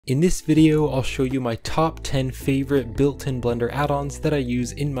In this video, I'll show you my top 10 favorite built-in Blender add-ons that I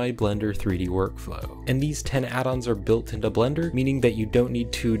use in my Blender 3D workflow. And these 10 add-ons are built into Blender, meaning that you don't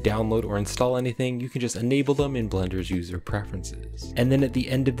need to download or install anything, you can just enable them in Blender's user preferences. And then at the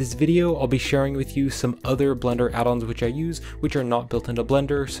end of this video, I'll be sharing with you some other Blender add-ons which I use, which are not built into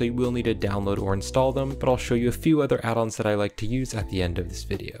Blender, so you will need to download or install them, but I'll show you a few other add-ons that I like to use at the end of this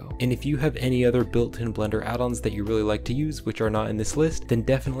video. And if you have any other built-in Blender add-ons that you really like to use, which are not in this list, then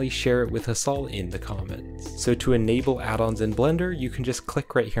definitely share it with us all in the comments. So to enable add-ons in Blender, you can just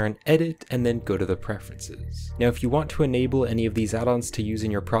click right here on Edit and then go to the Preferences. Now if you want to enable any of these add-ons to use in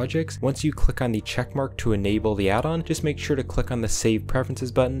your projects, once you click on the check mark to enable the add-on, just make sure to click on the Save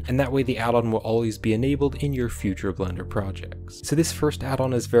Preferences button, and that way the add-on will always be enabled in your future Blender projects. So this first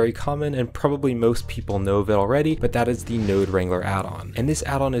add-on is very common and probably most people know of it already, but that is the Node Wrangler add-on. And this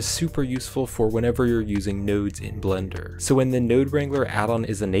add-on is super useful for whenever you're using nodes in Blender. So when the Node Wrangler add-on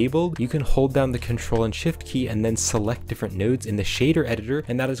is enabled, you can hold down the Control and Shift key and then select different nodes in the shader editor,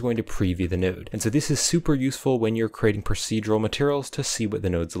 and that is going to preview the node. And so this is super useful when you're creating procedural materials to see what the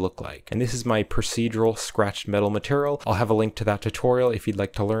nodes look like. And this is my procedural scratched metal material. I'll have a link to that tutorial if you'd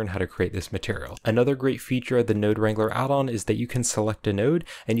like to learn how to create this material. Another great feature of the Node Wrangler add-on is that you can select a node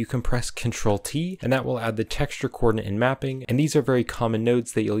and you can press Control T, and that will add the texture, coordinate, and mapping, and these are very common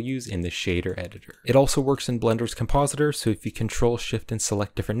nodes that you'll use in the shader editor. It also works in Blender's compositor, so if you Control Shift and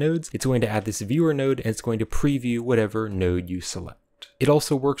select different nodes, it's going to add this viewer node and it's going to preview whatever node you select. It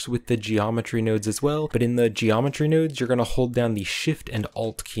also works with the geometry nodes as well, but in the geometry nodes, you're going to hold down the Shift and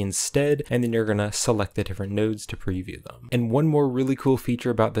Alt key instead, and then you're going to select the different nodes to preview them. And one more really cool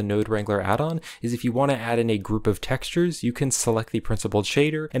feature about the Node Wrangler add-on is if you want to add in a group of textures, you can select the principled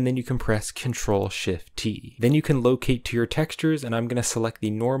shader, and then you can press Control Shift T. Then you can locate to your textures, and I'm going to select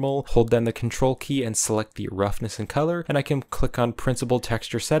the normal, hold down the Control key, and select the roughness and color, and I can click on principled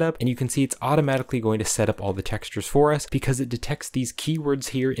texture setup, and you can see it's automatically going to set up all the textures for us because it detects these keywords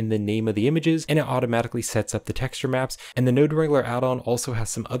here in the name of the images, and it automatically sets up the texture maps. And the Node Wrangler add-on also has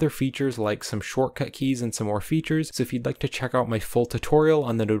some other features like some shortcut keys and some more features, so if you'd like to check out my full tutorial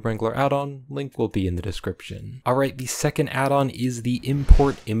on the Node Wrangler add-on, link will be in the description. Alright, the second add-on is the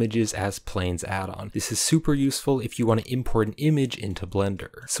Import Images as Planes add-on. This is super useful if you want to import an image into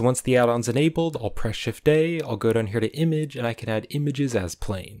Blender. So once the add-on's enabled, I'll press Shift A, I'll go down here to Image, and I can add Images as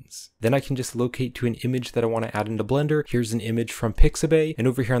Planes. Then I can just locate to an image that I want to add into Blender. Here's an image from Pixabay, and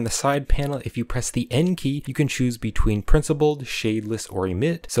over here on the side panel, if you press the N key, you can choose between principled, shadeless, or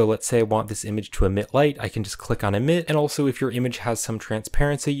emit. So let's say I want this image to emit light, I can just click on emit, and also if your image has some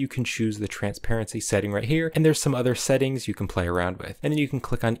transparency, you can choose the transparency setting right here, and there's some other settings you can play around with. And then you can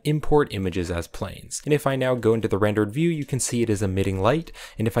click on Import Images as Planes. And if I now go into the rendered view, you can see it is emitting light,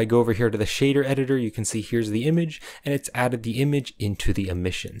 and if I go over here to the shader editor, you can see here's the image, and it's added the image into the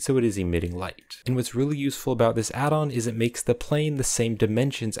emission, so it is emitting light. And what's really useful about this add-on is it makes the plane the same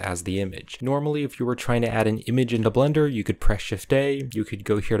dimensions as the image. Normally, if you were trying to add an image into Blender, you could press Shift A, you could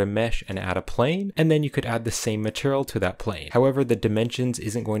go here to Mesh and add a plane, and then you could add the same material to that plane. However, the dimensions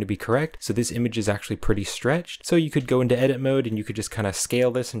isn't going to be correct, so this image is actually pretty stretched. So you could go into edit mode and you could just kind of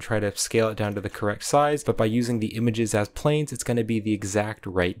scale this and try to scale it down to the correct size, but by using the images as planes, it's going to be the exact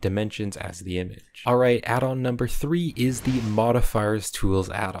right dimensions as the image. Alright, add-on number 3 is the Modifier Tools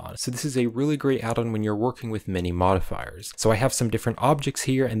add-on. So this is a really great add-on when you're working with many modifiers. So I have some different objects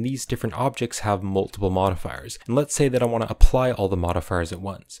here, and these different objects have multiple modifiers. And let's say that I want to apply all the modifiers at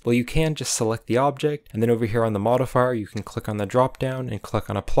once. Well, you can just select the object, and then over here on the modifier, you can click on the drop down and click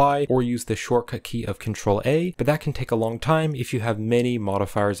on apply, or use the shortcut key of Control A, but that can take a long time if you have many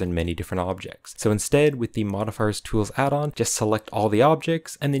modifiers and many different objects. So instead, with the Modifier Tools add-on, just select all the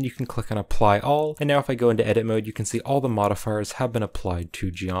objects, and then you can click on apply all, and now if I go into edit mode, you can see all the modifiers have been applied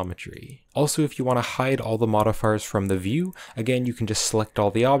to geometry. Also, if you want to hide all the modifiers from the view, again, you can just select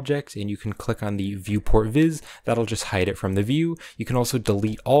all the objects and you can click on the viewport viz, that'll just hide it from the view. You can also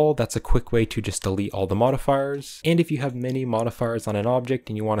delete all, that's a quick way to just delete all the modifiers. And if you have many modifiers on an object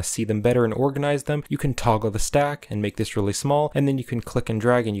and you want to see them better and organize them, you can toggle the stack and make this really small, and then you can click and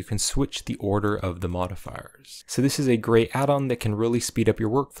drag and you can switch the order of the modifiers. So this is a great add-on that can really speed up your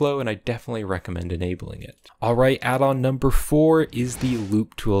workflow, and I definitely recommend enabling it. Alright, add-on number 4 is the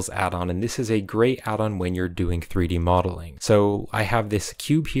Loop Tools add-on, and this is a great add-on when you're doing 3D modeling. So I have this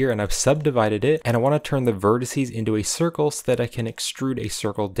cube here and I've subdivided it, and I want to turn the vertices into a circle so that I can extrude a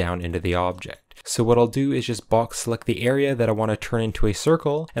circle down into the object. So what I'll do is just box select the area that I want to turn into a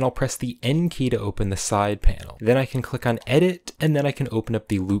circle, and I'll press the N key to open the side panel. Then I can click on edit, and then I can open up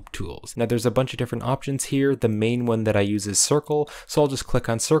the loop tools. Now there's a bunch of different options here. The main one that I use is circle, so I'll just click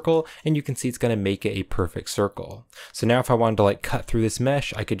on circle, and you can see it's going to make it a perfect circle. So now if I wanted to like cut through this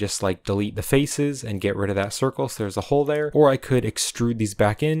mesh, I could just like delete the faces and get rid of that circle so there's a hole there, or I could extrude these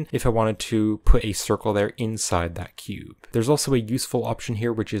back in if I wanted to put a circle there inside that cube. There's also a useful option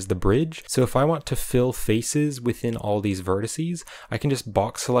here, which is the bridge. So if I want to fill faces within all these vertices, I can just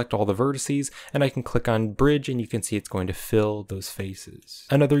box select all the vertices, and I can click on bridge, and you can see it's going to fill those faces.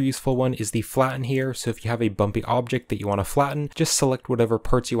 Another useful one is the flatten here. So if you have a bumpy object that you want to flatten, just select whatever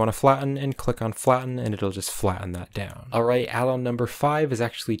parts you want to flatten and click on flatten, and it'll just flatten that down. Alright, add-on number 5 is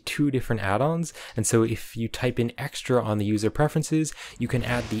actually 2 different add-ons, and so if you type in extra on the user preferences, you can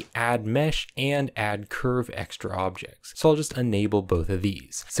add the add mesh and add curve extra objects. So I'll just enable both of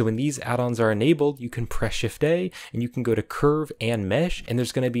these. So when these add-ons are enabled, you can press Shift A and you can go to curve and mesh, and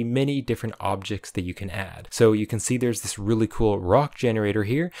there's going to be many different objects that you can add. So you can see there's this really cool rock generator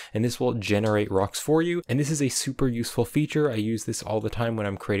here, and this will generate rocks for you. And this is a super useful feature. I use this all the time when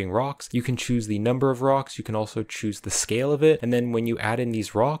I'm creating rocks. You can choose the number of rocks. You can also choose the scale of it. And then when you add in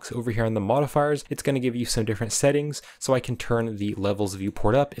these rocks over here on the modifiers, it's going to give you some different settings. So I can turn the levels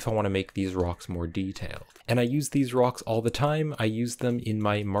viewport up if I want to make these rocks more detailed. And I use these rocks all the time. I use them in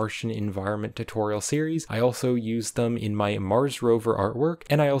my Martian environment tutorial series. I also use them in my Mars rover artwork,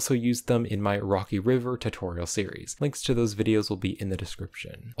 and I also use them in my Rocky River tutorial series. Links to those videos will be in the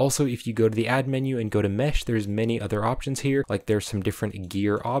description. Also, if you go to the add menu and go to mesh, there's many other options here. Like there's some different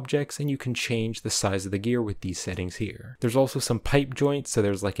gear objects, and you can change the size of the gear with these settings here. There's also some pipe joints, so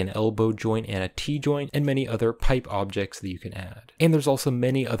there's like an elbow joint and a T-joint, and many other pipe objects that you can add. And there's also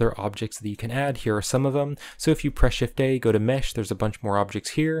many other objects that you can add. Here are some of them. So if you press Shift A, go to mesh, there's a bunch more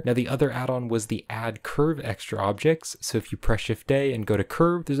objects here. Now the other add-on was the add curve extra objects. So if you press Shift A and go to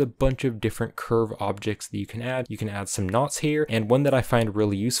curve, there's a bunch of different curve objects that you can add. You can add some knots here, and one that I find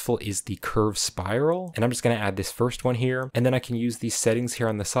really useful is the curve spiral. And I'm just going to add this first one here, and then I can use these settings here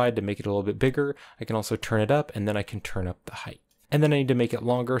on the side to make it a little bit bigger. I can also turn it up, and then I can turn up the height. And then I need to make it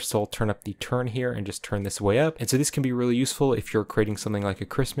longer, so I'll turn up the turn here and just turn this way up. And so this can be really useful if you're creating something like a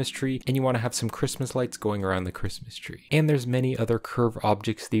Christmas tree and you want to have some Christmas lights going around the Christmas tree. And there's many other curve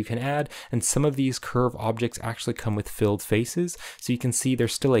objects that you can add, and some of these curve objects actually come with filled faces. So you can see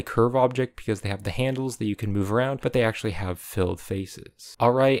there's still a curve object because they have the handles that you can move around, but they actually have filled faces.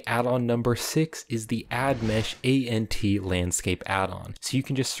 Alright, add-on number 6 is the Add Mesh A.N.T landscape add-on. So you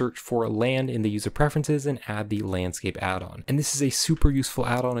can just search for land in the user preferences and add the landscape add-on. And this is a super useful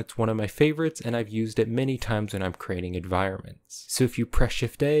add-on. It's one of my favorites, and I've used it many times when I'm creating environments. So if you press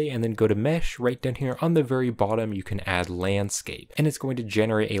Shift A and then go to mesh, right down here on the very bottom you can add landscape, and it's going to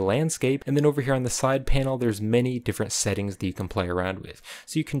generate a landscape. And then over here on the side panel there's many different settings that you can play around with.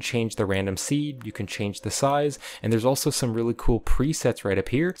 So you can change the random seed, you can change the size, and there's also some really cool presets right up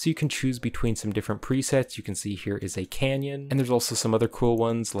here. So you can choose between some different presets. You can see here is a canyon, and there's also some other cool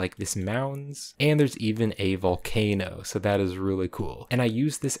ones like this mounds, and there's even a volcano. So that is really cool. And I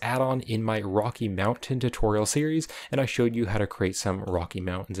used this add-on in my Rocky Mountain tutorial series, and I showed you how to create some Rocky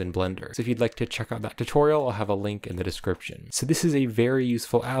Mountains in Blender. So if you'd like to check out that tutorial, I'll have a link in the description. So this is a very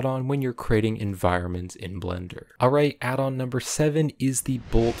useful add-on when you're creating environments in Blender. Alright, add-on number 7 is the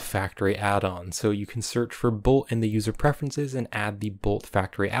Bolt Factory add-on. So you can search for Bolt in the user preferences and add the Bolt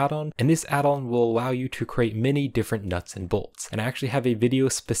Factory add-on, and this add-on will allow you to create many different nuts and bolts. And I actually have a video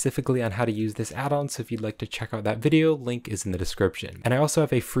specifically on how to use this add-on, so if you'd like to check out that video, link is in the description. And I also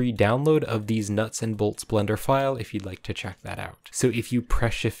have a free download of these nuts and bolts Blender file if you'd like to check that out. So if you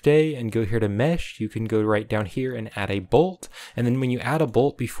press Shift A and go here to mesh, you can go right down here and add a bolt. And then when you add a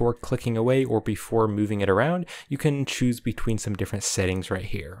bolt, before clicking away or before moving it around, you can choose between some different settings right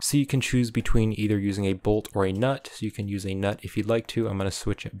here. So you can choose between either using a bolt or a nut. So you can use a nut if you'd like to. I'm going to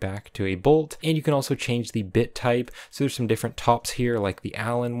switch it back to a bolt, and you can also change the bit type. So there's some different tops here like the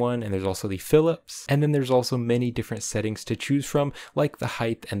Allen one, and there's also the Phillips. And then there's also many different settings to choose from, like the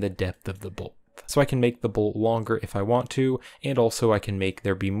height and the depth of the bolt. So I can make the bolt longer if I want to, and also I can make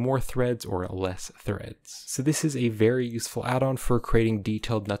there be more threads or less threads. So this is a very useful add-on for creating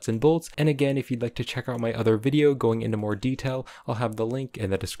detailed nuts and bolts. And again, if you'd like to check out my other video going into more detail, I'll have the link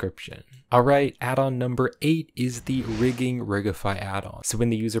in the description. Alright, add-on number 8 is the Rigging Rigify add-on. So in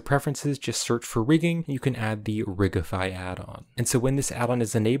the user preferences, just search for rigging, you can add the Rigify add-on. And so when this add-on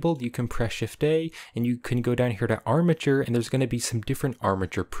is enabled, you can press Shift A and you can go down here to armature, and there's going to be some different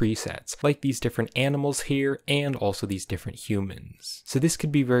armature presets, like these different different animals here and also these different humans. So this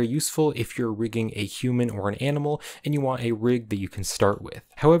could be very useful if you're rigging a human or an animal and you want a rig that you can start with.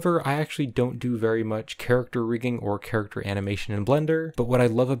 However, I actually don't do very much character rigging or character animation in Blender, but what I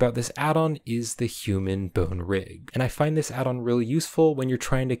love about this add-on is the human bone rig. And I find this add-on really useful when you're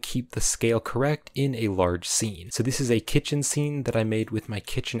trying to keep the scale correct in a large scene. So this is a kitchen scene that I made with my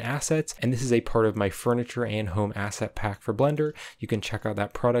kitchen assets, and this is a part of my furniture and home asset pack for Blender. You can check out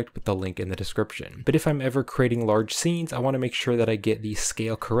that product with the link in the description. But if I'm ever creating large scenes, I want to make sure that I get the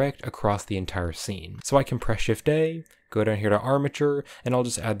scale correct across the entire scene. So I can press Shift A, go down here to armature, and I'll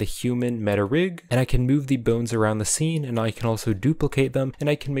just add the human meta rig, and I can move the bones around the scene, and I can also duplicate them, and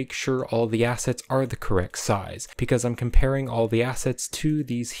I can make sure all the assets are the correct size, because I'm comparing all the assets to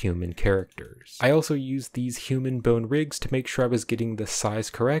these human characters. I also used these human bone rigs to make sure I was getting the size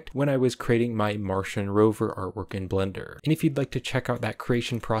correct when I was creating my Martian rover artwork in Blender. And if you'd like to check out that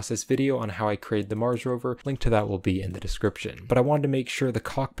creation process video on how I created the Mars rover, link to that will be in the description. But I wanted to make sure the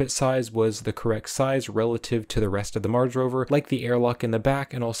cockpit size was the correct size relative to the rest of the Mars rover, like the airlock in the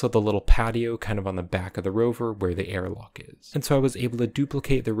back and also the little patio kind of on the back of the rover where the airlock is. And so I was able to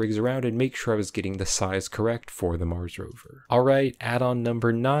duplicate the rigs around and make sure I was getting the size correct for the Mars rover. Alright, add-on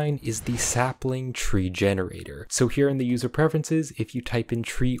number 9 is the Sapling Tree Generator. So here in the user preferences, if you type in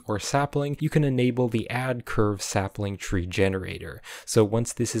tree or sapling, you can enable the Add Curve Sapling Tree Generator. So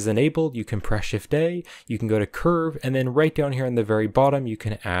once this is enabled, you can press Shift A, you can go to curve, and then right down here on the very bottom, you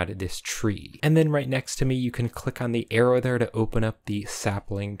can add this tree. And then right next to me, you can click on the arrow there to open up the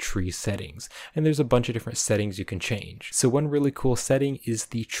sapling tree settings. And there's a bunch of different settings you can change. So one really cool setting is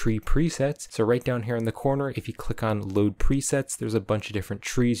the tree presets. So right down here in the corner, if you click on load presets, there's a bunch of different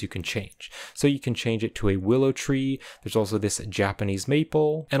trees you can change. So you can change it to a willow tree. There's also this Japanese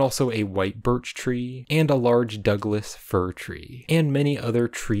maple, and also a white birch tree, and a large Douglas fir tree, and many other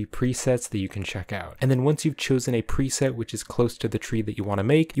tree presets that you can check out. And then once you've chosen a preset which is close to the tree that you want to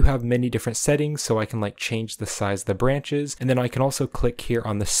make, you have many different settings. So I can like change the size of the branches, and then I can also click here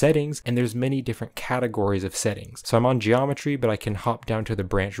on the settings, and there's many different categories of settings. So I'm on geometry, but I can hop down to the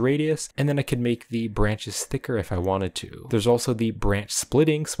branch radius, and then I can make the branches thicker if I wanted to. There's also the branch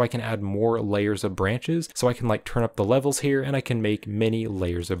splitting, so I can add more layers of branches. So I can like turn up the levels here, and I can make many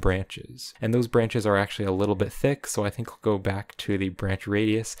layers of branches. And those branches are actually a little bit thick, so I think I'll go back to the branch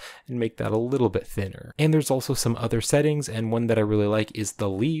radius and make that a little bit thinner. And there's also some other settings, and one that I really like is the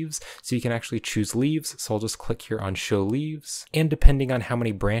leaves. So you can actually choose leaves, so I'll just click here on show leaves, and depending on how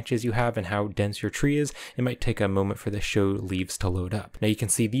many branches you have and how dense your tree is, it might take a moment for the show leaves to load up. Now you can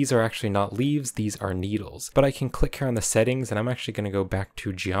see these are actually not leaves, these are needles. But I can click here on the settings, and I'm actually going to go back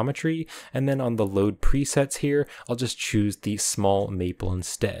to geometry, and then on the load presets here, I'll just choose the small maple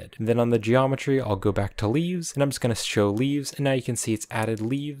instead. And then on the geometry, I'll go back to leaves, and I'm just going to show leaves, and now you can see it's added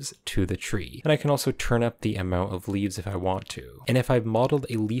leaves to the tree. And I can also turn up the amount of leaves if I want to. And if I've modeled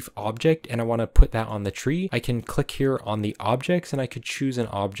a leaf object and I want to put that on the tree, I can click here on the objects, and I could choose an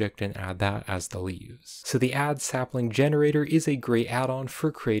object and add that as the leaves. So the Add Sapling Generator is a great add-on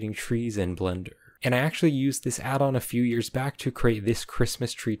for creating trees in Blender. And I actually used this add-on a few years back to create this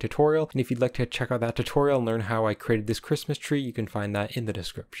Christmas tree tutorial. And if you'd like to check out that tutorial and learn how I created this Christmas tree, you can find that in the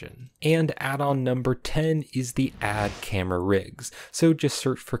description. And add-on number 10 is the Add Camera Rigs. So just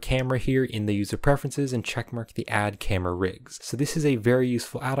search for camera here in the user preferences and checkmark the Add Camera Rigs. So this is a very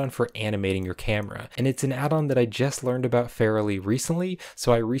useful add-on for animating your camera. And it's an add-on that I just learned about fairly recently.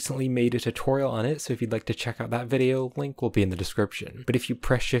 So I recently made a tutorial on it. So if you'd like to check out that video, link will be in the description. But if you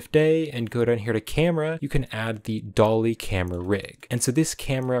press Shift A and go down here to camera, you can add the dolly camera rig. And so this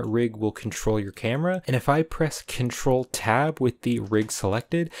camera rig will control your camera. And if I press Control Tab with the rig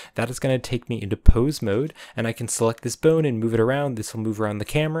selected, that is going to take me into pose mode. And I can select this bone and move it around. This will move around the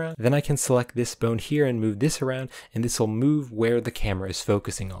camera. Then I can select this bone here and move this around, and this will move where the camera is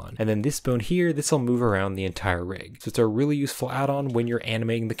focusing on. And then this bone here, this will move around the entire rig. So it's a really useful add-on when you're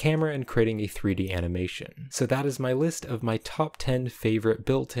animating the camera and creating a 3D animation. So that is my list of my top 10 favorite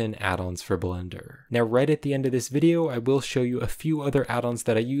built-in add-ons for Blender. Now right at the end of this video, I will show you a few other add-ons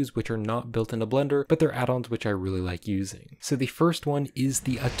that I use which are not built into Blender, but they're add-ons which I really like using. So the first one is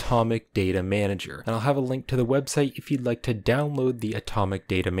the Atomic Data Manager, and I'll have a link to the website if you'd like to download the Atomic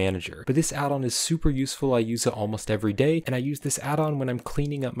Data Manager. But this add-on is super useful. I use it almost every day, and I use this add-on when I'm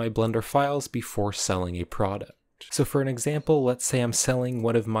cleaning up my Blender files before selling a product. So for an example, let's say I'm selling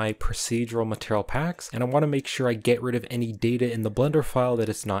one of my procedural material packs and I want to make sure I get rid of any data in the Blender file that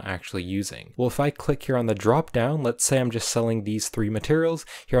it's not actually using. Well, if I click here on the drop down, let's say I'm just selling these 3 materials.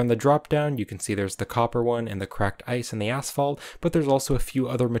 Here on the drop down, you can see there's the copper one and the cracked ice and the asphalt, but there's also a few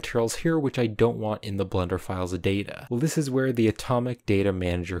other materials here which I don't want in the Blender file's data. Well, this is where the Atomic Data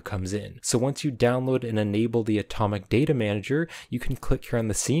Manager comes in. So once you download and enable the Atomic Data Manager, you can click here on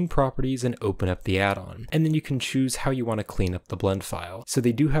the scene properties and open up the add-on. And then you can choose how you want to clean up the blend file. So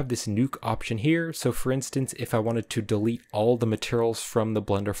they do have this nuke option here. So for instance, if I wanted to delete all the materials from the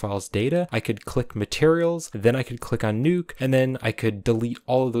Blender file's data, I could click materials, then I could click on nuke, and then I could delete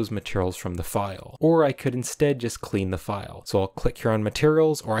all of those materials from the file. Or I could instead just clean the file. So I'll click here on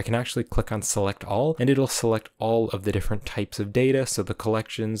materials, or I can actually click on select all, and it'll select all of the different types of data. So the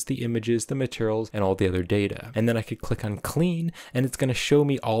collections, the images, the materials, and all the other data. And then I could click on clean, and it's going to show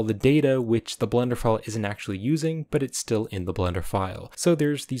me all the data which the Blender file isn't actually using, but it's still in the Blender file. So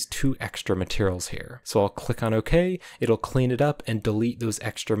there's these 2 extra materials here. So I'll click on OK, it'll clean it up and delete those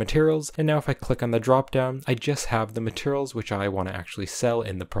extra materials. And now if I click on the drop down, I just have the materials which I want to actually sell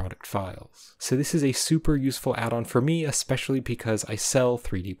in the product files. So this is a super useful add-on for me, especially because I sell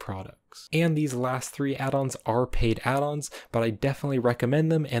 3D products. And these last 3 add-ons are paid add-ons, but I definitely recommend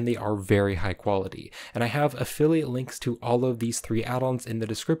them and they are very high quality. And I have affiliate links to all of these 3 add-ons in the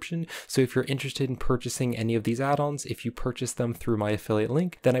description, so if you're interested in purchasing any of these add-ons, if you purchase them through my affiliate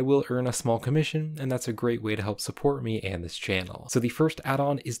link, then I will earn a small commission, and that's a great way to help support me and this channel. So the first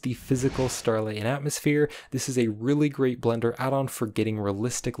add-on is the Physical Starlight and Atmosphere. This is a really great Blender add-on for getting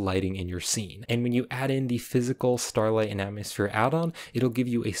realistic lighting in your scene. And when you add in the Physical Starlight and Atmosphere add-on, it'll give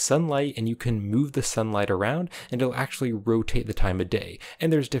you a sunlight, and you can move the sunlight around and it'll actually rotate the time of day.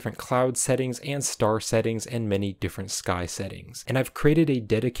 And there's different cloud settings and star settings and many different sky settings. And I've created a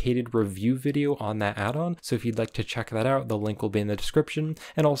dedicated review video on that add-on, so if you'd like to check that out, the link will be in the description,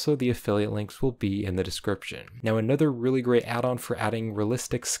 and also the affiliate links will be in the description. Now another really great add-on for adding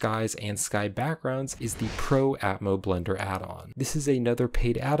realistic skies and sky backgrounds is the Pro Atmo Blender add-on. This is another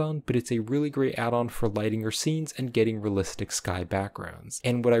paid add-on, but it's a really great add-on for lighting your scenes and getting realistic sky backgrounds.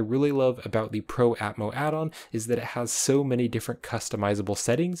 And what I really love about the Pro Atmo add-on is that it has so many different customizable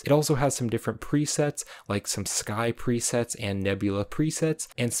settings. It also has some different presets, like some sky presets and nebula presets.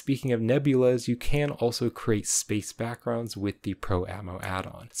 And speaking of nebulas, you can also create space backgrounds with the Pro Atmo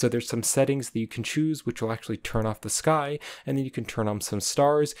add-on. So there's some settings that you can choose which will actually turn off the sky, and then you can turn on some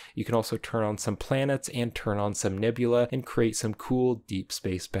stars. You can also turn on some planets and turn on some nebula and create some cool deep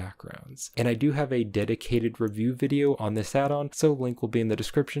space backgrounds. And I do have a dedicated review video on this add-on, so link will be in the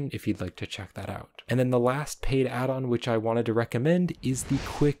description if you'd like to check that out. And then the last paid add-on which I wanted to recommend is the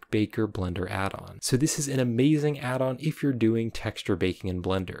Quick Baker Blender add-on. So this is an amazing add-on if you're doing texture baking in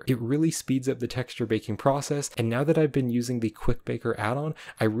Blender. It really speeds up the texture baking process, and now that I've been using the Quick Baker add-on,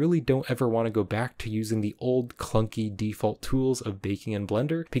 I really don't ever want to go back to using the old clunky default tools of baking in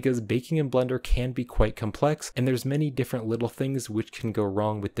Blender, because baking in Blender can be quite complex and there's many different little things which can go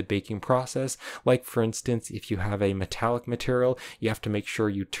wrong with the baking process. Like for instance, if you have a metallic material, you have to make sure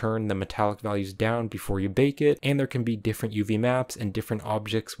you turn the metallic values down before you bake it, and there can be different UV maps and different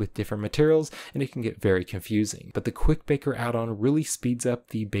objects with different materials, and it can get very confusing. But the Quick Baker add-on really speeds up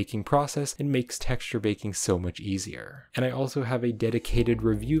the baking process and makes texture baking so much easier. And I also have a dedicated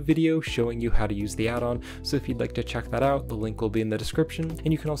review video showing you how to use the add-on, so if you'd like to check that out, the link will be in the description,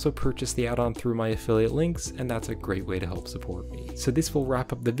 and you can also purchase the add-on through my affiliate links, and that's a great way to help support me. So this will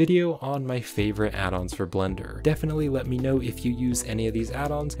wrap up the video on my favorite add-ons for Blender. Definitely let me know if you use any of these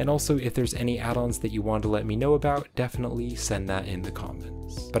add-ons, and also if there's any add-ons that you want to let me know about, definitely send that in the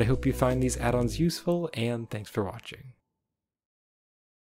comments. But I hope you find these add-ons useful, and thanks for watching.